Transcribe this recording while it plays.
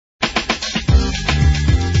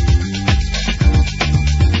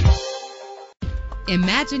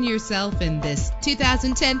Imagine yourself in this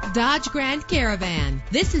 2010 Dodge Grand Caravan.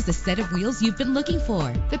 This is the set of wheels you've been looking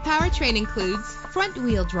for. The powertrain includes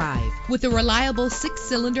front-wheel drive with a reliable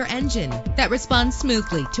 6-cylinder engine that responds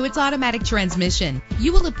smoothly to its automatic transmission.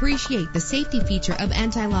 You will appreciate the safety feature of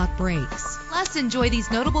anti-lock brakes. Plus, enjoy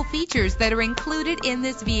these notable features that are included in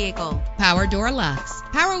this vehicle: power door locks,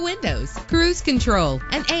 power windows, cruise control,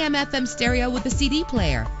 an AM/FM stereo with a CD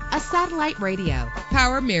player, a satellite radio,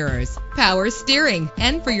 power mirrors, power steering.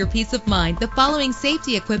 And for your peace of mind, the following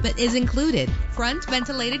safety equipment is included: front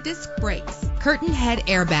ventilated disc brakes, curtain head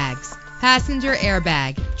airbags, passenger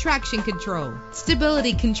airbag, traction control,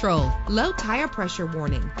 stability control, low tire pressure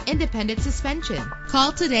warning, independent suspension.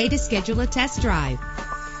 Call today to schedule a test drive.